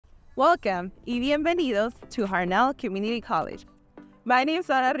Welcome y bienvenidos to Hartnell Community College. My name is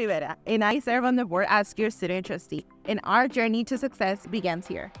Sara Rivera, and I serve on the board as your student trustee, and our journey to success begins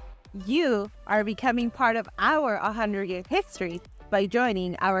here. You are becoming part of our 100-year history by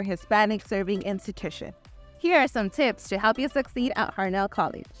joining our Hispanic serving institution. Here are some tips to help you succeed at Hartnell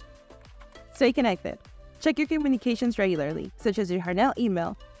College. Stay connected. Check your communications regularly, such as your Hartnell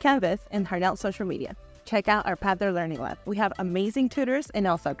email, Canvas, and Hartnell social media. Check out our Panther Learning Lab. We have amazing tutors in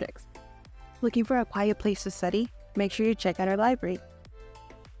all subjects. Looking for a quiet place to study? Make sure you check out our library.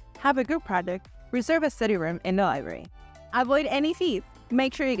 Have a group project? Reserve a study room in the library. Avoid any fees.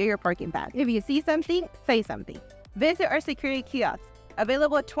 Make sure you get your parking pass. If you see something, say something. Visit our security kiosk,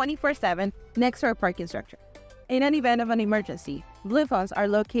 available 24/7 next to our parking structure. In an event of an emergency, blue phones are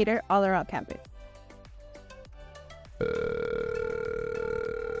located all around campus.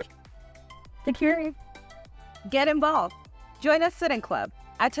 Security. Get involved. Join a student club.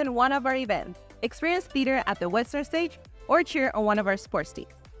 Attend one of our events. Experience theater at the Western Stage or cheer on one of our sports teams.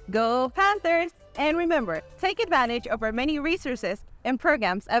 Go Panthers! And remember, take advantage of our many resources and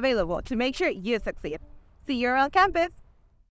programs available to make sure you succeed. See you around campus!